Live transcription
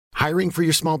Hiring for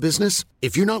your small business?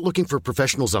 If you're not looking for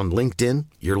professionals on LinkedIn,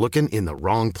 you're looking in the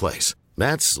wrong place.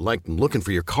 That's like looking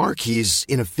for your car keys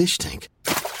in a fish tank.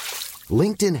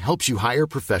 LinkedIn helps you hire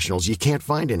professionals you can't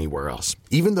find anywhere else,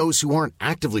 even those who aren't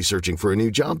actively searching for a new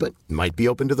job but might be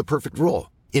open to the perfect role.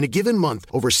 In a given month,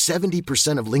 over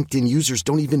 70% of LinkedIn users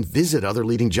don't even visit other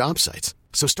leading job sites.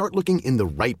 So start looking in the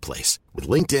right place. With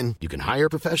LinkedIn, you can hire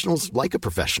professionals like a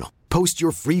professional. Post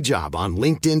your free job on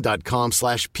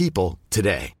linkedin.com/people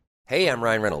today. Hey, I'm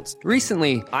Ryan Reynolds.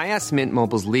 Recently, I asked Mint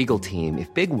Mobile's legal team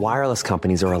if big wireless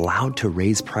companies are allowed to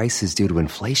raise prices due to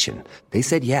inflation. They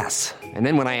said yes. And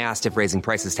then when I asked if raising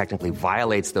prices technically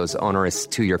violates those onerous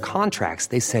two-year contracts,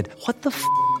 they said, "What the f***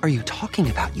 are you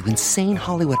talking about, you insane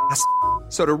Hollywood ass?"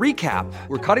 So to recap,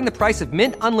 we're cutting the price of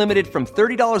Mint Unlimited from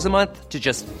 $30 a month to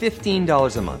just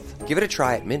 $15 a month. Give it a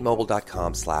try at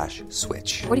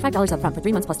mintmobile.com/switch. $45 up front for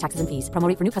 3 months plus taxes and fees. Promo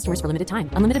rate for new customers for limited time.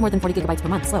 Unlimited more than 40 gigabytes per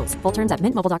month. Slows full terms at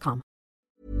mintmobile.com.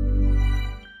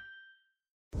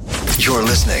 You're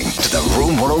listening to the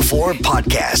Room 104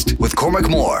 podcast with Cormac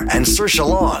Moore and Saoirse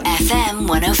Long. FM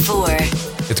 104.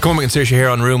 It's Cormac and Saoirse here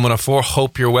on Room 104.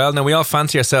 Hope you're well. Now, we all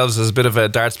fancy ourselves as a bit of a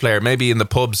darts player, maybe in the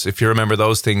pubs, if you remember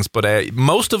those things. But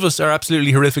most of us are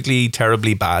absolutely horrifically,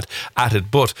 terribly bad at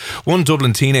it. But one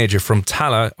Dublin teenager from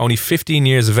Tala, only 15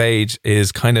 years of age,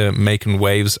 is kind of making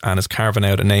waves and is carving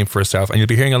out a name for herself. And you'll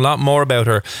be hearing a lot more about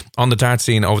her on the dart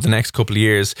scene over the next couple of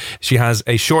years. She has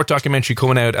a short documentary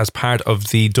coming out as part of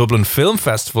the Dublin Film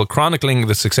Festival, chronicling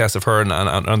the success of her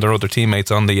and their other teammates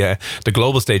on the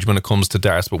global stage when it comes to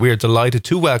darts. But we are delighted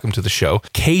to welcome to the show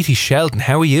Katie Sheldon.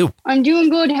 How are you? I'm doing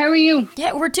good. How are you?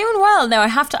 Yeah, we're doing well. Now, I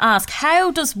have to ask,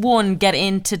 how does one get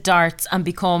into darts and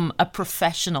become a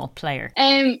professional player?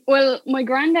 Well, my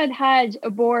granddad had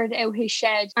a board out his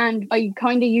shed and I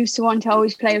kind of used to want to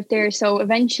always play out there. So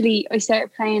eventually I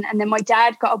started playing, and then my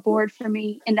dad got a board for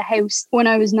me in the house when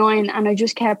I was 9, and I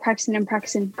just kept practicing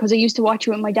because I used to watch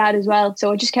it with my dad as well.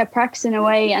 So I just kept practicing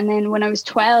away, and then when I was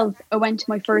 12, I went to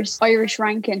my first Irish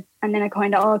ranking. And then I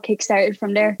kind of all kick-started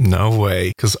from there. No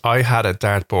way. Because I had a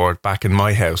dartboard back in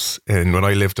my house when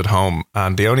I lived at home.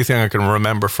 And the only thing I can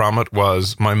remember from it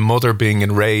was my mother being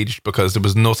enraged because there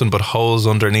was nothing but holes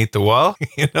underneath the wall.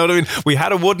 You know what I mean? We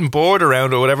had a wooden board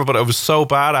around or whatever, but I was so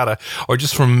bad at it. Or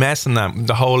just from messing them,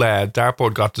 the whole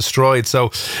dartboard got destroyed.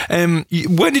 So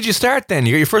when did you start then?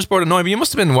 You got your first board at 9, but you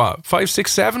must have been, what, 5,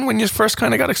 6, 7 when you first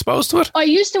kind of got exposed to it? I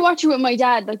used to watch it with my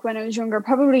dad, like when I was younger,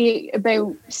 probably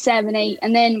about 7, 8.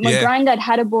 And then my granddad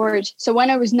had a board, so when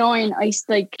I was 9 I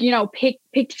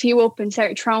picked a few up and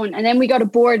started throwing, and then we got a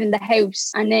board in the house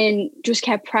and then just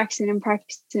kept practicing,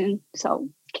 so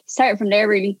started from there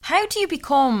really. How do you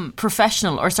become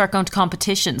professional or start going to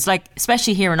competitions, like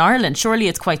especially here in Ireland? Surely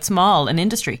it's quite small an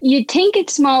industry. You'd think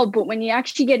it's small, but when you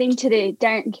actually get into the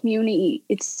darting community,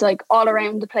 it's like all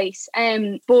around the place.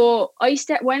 But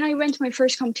when I went to my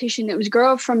first competition, it was a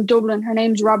girl from Dublin, her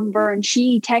name's Robin Byrne.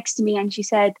 She texted me and she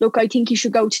said, "Look, I think you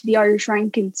should go to the Irish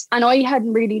rankings." And I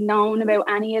hadn't really known about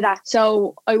any of that,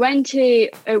 so I went to,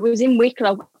 it was in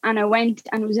Wicklow, and I went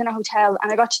and was in a hotel,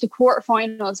 and I got to the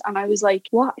quarterfinals, and I was like,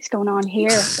 what is going on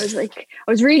here? I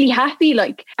was really happy,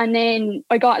 and then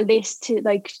I got a list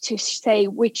to say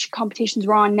which competitions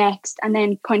were on next, and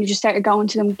then kind of just started going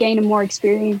to them, gaining more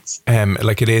experience.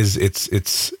 It's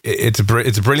a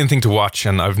brilliant thing to watch,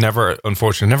 and I've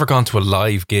unfortunately never gone to a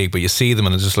live gig, but you see them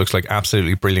and it just looks like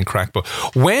absolutely brilliant crack. But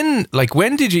when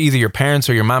did you, either your parents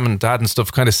or your mum and dad and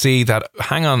stuff, kind of see that,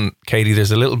 hang on, Katie,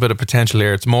 there's a little bit of potential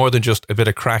here, it's more than just a bit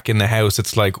of crack in the house,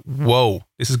 it's like, whoa,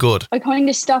 this is good? I kind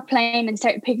of stopped playing and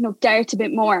started picking up darts a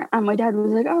bit more, and my dad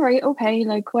was like, all right, okay,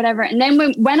 whatever. And then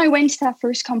when I went to that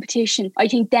first competition, I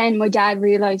think then my dad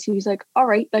realised, he was like, all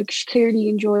right, she clearly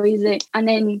enjoys it. And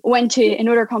then went to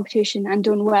another competition and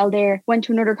done well there, went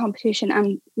to another competition,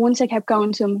 and once I kept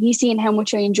going to him, he's seen how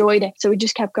much I enjoyed it, so we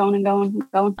just kept going and going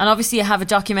and going. And obviously you have a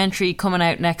documentary coming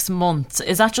out next month.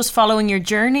 Is that just following your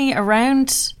journey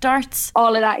around darts?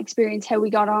 All of that experience, how we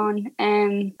got on,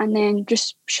 and then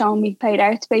just showing me play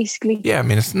darts basically. Yeah, I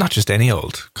mean, it's not just any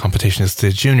old competition, it's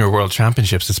the Junior World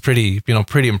Championships. It's pretty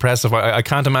impressive. I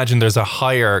can't imagine there's a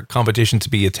higher competition to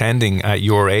be attending at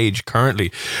your age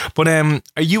currently. But are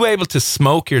you able to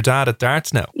smoke your dad at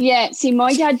darts now? Yeah, see,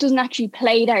 my dad doesn't actually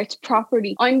play darts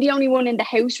properly. I'm the only one in the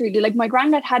house really. Like, my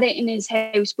granddad had it in his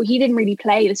house, but he didn't really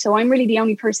play it, so I'm really the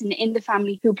only person in the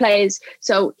family who plays.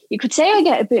 So you could say I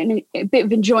get a bit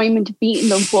of enjoyment beating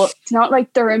them, but it's not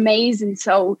like they're amazing,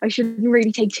 so I shouldn't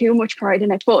really take too much pride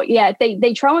in it. But yeah,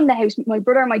 they throw in the house. My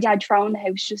brother and my dad throw in the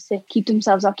house just to keep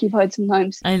themselves occupied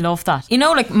sometimes. I love that. You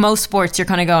know, like most sports, you're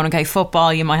kind of going, okay,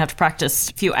 football, you might have to practice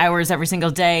a few hours every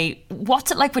single day.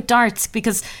 What's it like with darts?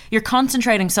 Because you're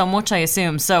concentrating so much, I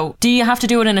assume. So do you have to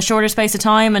do it in a shorter space of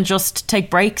time and just take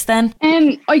breaks then?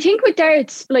 I think with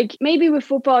darts, like maybe with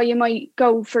football, you might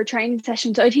go for training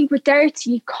sessions. I think with darts,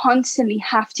 you constantly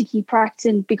have to keep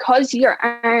practicing because your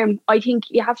arm, I think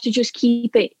you have to just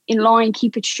keep it in line,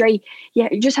 keep it straight. Yeah,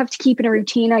 you just have to keep it in a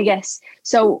routine, I guess.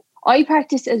 So I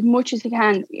practice as much as I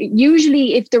can.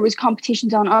 Usually if there was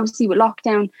competitions on, obviously with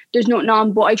lockdown, there's nothing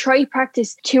on, but I try to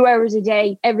practice 2 hours a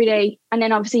day, every day. And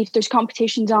then obviously if there's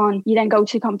competitions on, you then go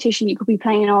to the competition, you could be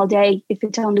playing all day if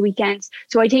it's on the weekends.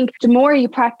 So I think the more you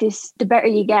practice, the better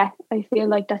you get. I feel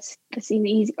like that's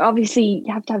easy. Obviously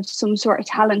you have to have some sort of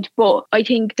talent, but I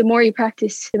think the more you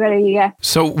practice, the better you get.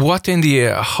 So what then do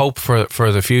you hope for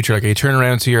the future? Like, are you turning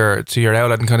around to your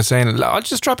outlet and kind of saying, I'll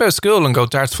just drop out of school and go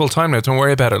darts full time now, don't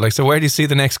worry about it? Like, so where do you see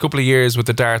the next couple of years with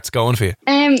the darts going for you?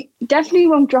 Definitely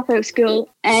won't drop out of school.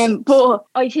 But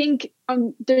I think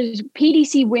there's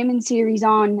PDC Women's Series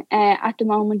on at the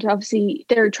moment. Obviously,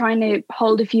 they're trying to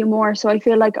hold a few more. So I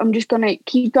feel like I'm just going to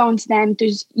keep going to them.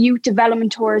 There's youth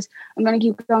development tours. I'm going to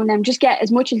keep going to them. Just get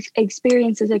as much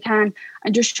experience as I can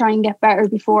and just try and get better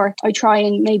before I try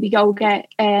and maybe go get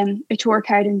a tour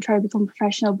card and try to become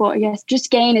professional. But I guess just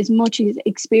gain as much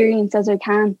experience as I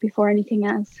can before anything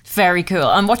else. Very cool.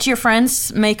 And what do your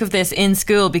friends make of this in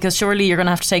school? Because surely you're going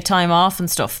to have to take time off and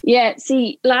stuff. Yeah,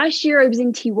 see, last year I was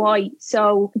in TY.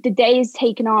 So the days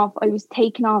taken off, I was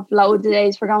taking off loads of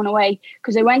days for going away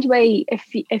because I went away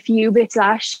a few bits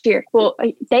last year. But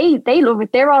they love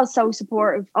it. They're all so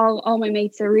supportive. All my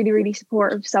mates are really, really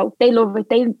supportive. So they love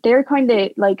it. They're kind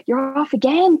of like, you're off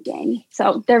again, Jenny.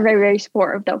 So they're very, very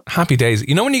supportive though. Happy days.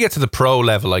 You know, when you get to the pro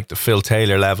level, like the Phil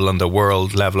Taylor level and the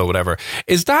world level or whatever,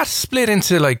 is that split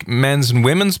into like men's and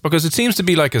women's? Because it seems to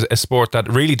be like a sport that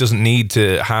really doesn't need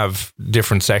to have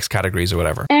different sex categories or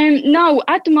whatever. No,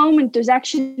 at the moment there's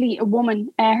actually a woman,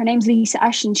 her name's Lisa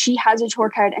Ashton. She has a tour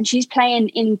card and she's playing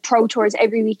in pro tours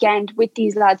every weekend with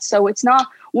these lads. So it's not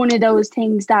one of those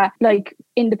things that like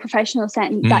in the professional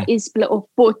setting that is split up,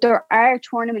 but there are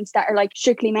tournaments that are like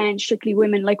strictly men, strictly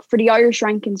women. Like for the Irish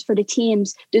rankings, for the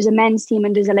teams, there's a men's team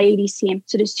and there's a ladies team.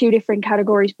 So there's two different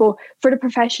categories. But for the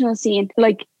professional scene,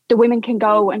 like the women can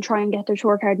go and try and get their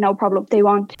tour card, no problem, if they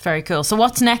want. Very cool. So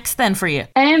what's next then for you?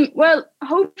 Well,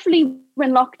 hopefully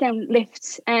when lockdown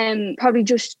lifts, probably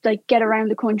just like get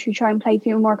around the country, try and play a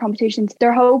few more competitions.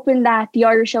 They're hoping that the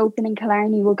Irish Open in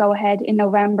Killarney will go ahead in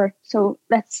November. So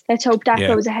let's hope that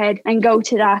goes ahead and go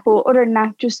to that. But other than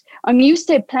that, just I'm used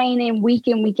to playing in, week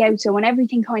out. So when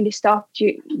everything kind of stopped,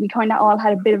 we kind of all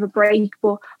had a bit of a break.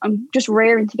 But I'm just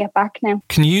raring to get back now.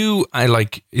 Can you,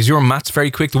 is your maths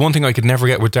very quick? The one thing I could never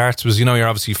get with darts was, you're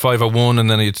obviously 501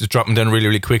 and then you just drop them down really,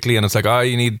 really quickly. And it's like,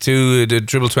 you need a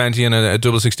dribble 20 and a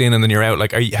double 16 and then you're out.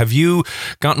 Like, have you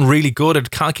gotten really good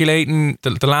at calculating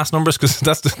the last numbers? Because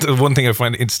that's the one thing I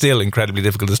find it's still incredibly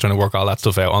difficult, just trying to work all that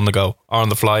stuff out on the go or on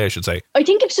the fly, I should say. I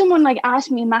think if someone like asked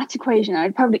me a maths equation,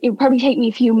 it would probably take me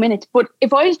a few minutes. But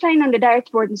if I was playing on the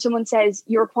dartboard and someone says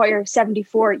you require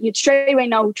 74, you'd straight away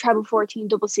know treble 14,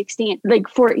 double 16, like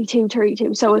 42,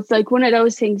 32. So it's like one of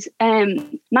those things.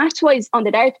 Maths wise on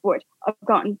the dartboard, I've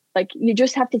gotten like, you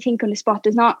just have to think on the spot.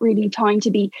 There's not really time to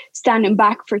be standing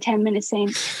back for 10 minutes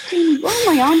saying, what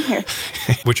am I on here?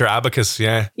 With your abacus,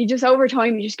 yeah. You just, over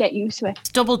time, you just get used to it.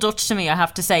 It's double Dutch to me, I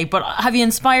have to say. But have you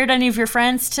inspired any of your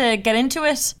friends to get into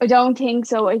it? I don't think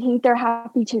so. I think they're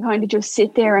happy to kind of just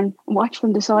sit there and watch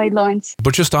from the sidelines.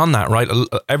 But just on that, right,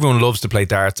 everyone loves to play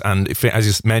darts, and as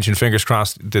you mentioned, fingers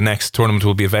crossed the next tournament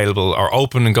will be available or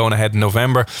open and going ahead in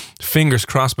November. Fingers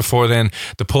crossed before then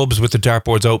the pubs with the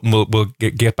dartboards open will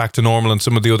get back to normal, and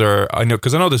some of the other, I know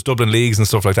there's Dublin leagues and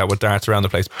stuff like that with darts around the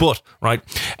place. But right,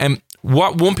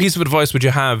 what one piece of advice would you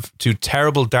have to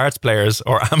terrible darts players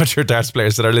or amateur darts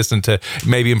players that are listening to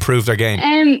maybe improve their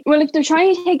game? Well, if they're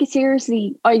trying to take it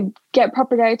seriously, I get a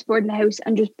proper darts board in the house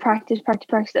and just practice.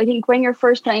 I think when you're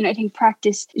first playing, I think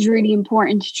practice is really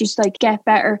important to just like get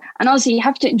better. And also you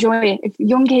have to enjoy it. If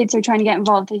young kids are trying to get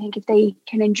involved, I think if they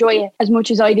can enjoy it as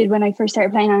much as I did when I first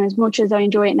started playing and as much as I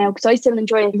enjoy it now, because I still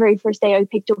enjoy it the very first day I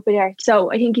picked up a dart.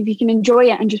 So I think if you can enjoy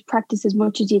it and just practice as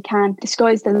much as you can, the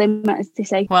sky's the limit, as they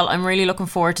say. Well, I'm really looking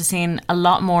forward to seeing a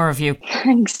lot more of you.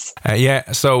 Thanks.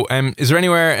 So is there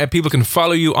anywhere people can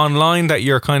follow you online that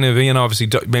you're kind of, obviously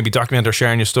maybe document or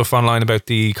sharing your stuff on? online about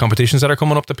the competitions that are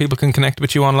coming up that people can connect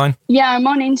with you online? Yeah, I'm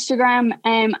on Instagram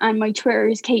and my Twitter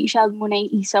is Katie Sheldon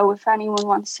 180. So if anyone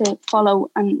wants to follow,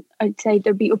 and I'd say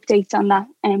there'll be updates on that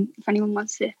if anyone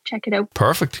wants to check it out.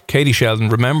 Perfect. Katie Sheldon,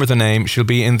 remember the name. She'll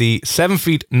be in the 7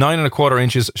 feet 9 1/4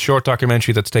 inches short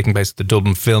documentary that's taking place at the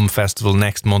Dublin Film Festival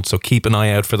next month. So keep an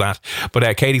eye out for that.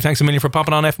 But Katie, thanks a million for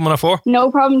popping on FM104.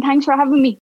 No problem. Thanks for having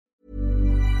me.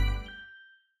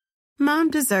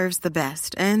 Mom deserves the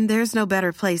best, and there's no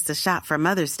better place to shop for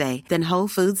Mother's Day than Whole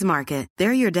Foods Market.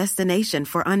 They're your destination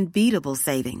for unbeatable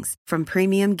savings, from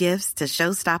premium gifts to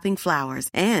show-stopping flowers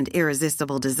and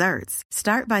irresistible desserts.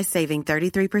 Start by saving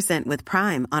 33% with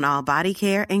Prime on all body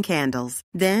care and candles.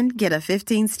 Then get a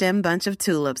 15-stem bunch of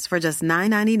tulips for just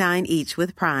 $9.99 each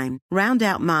with Prime. Round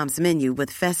out Mom's menu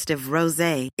with festive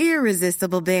rosé,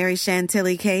 irresistible berry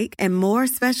chantilly cake, and more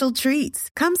special treats.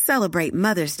 Come celebrate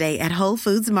Mother's Day at Whole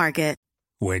Foods Market.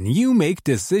 When you make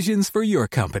decisions for your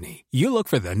company, you look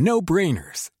for the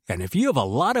no-brainers. And if you have a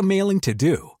lot of mailing to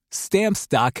do,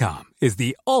 Stamps.com is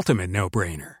the ultimate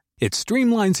no-brainer. It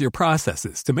streamlines your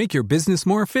processes to make your business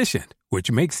more efficient, which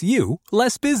makes you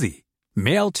less busy.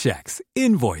 Mail checks,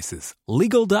 invoices,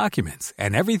 legal documents,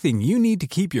 and everything you need to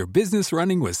keep your business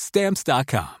running with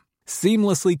Stamps.com.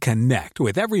 Seamlessly connect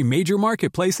with every major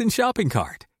marketplace and shopping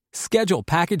cart. Schedule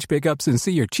package pickups and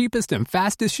see your cheapest and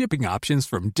fastest shipping options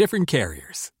from different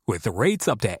carriers, with rates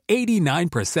up to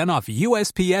 89% off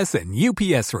USPS and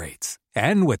UPS rates.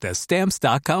 And with the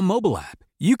Stamps.com mobile app,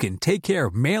 you can take care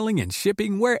of mailing and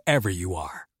shipping wherever you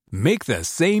are. Make the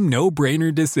same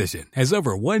no-brainer decision as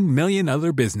over 1 million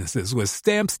other businesses with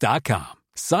Stamps.com.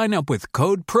 Sign up with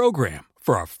code PROGRAM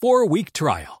for a 4-week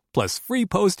trial, plus free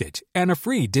postage and a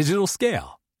free digital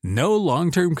scale. No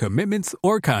long-term commitments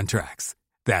or contracts.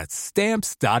 That's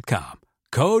Stamps.com.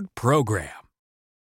 Code PROGRAM.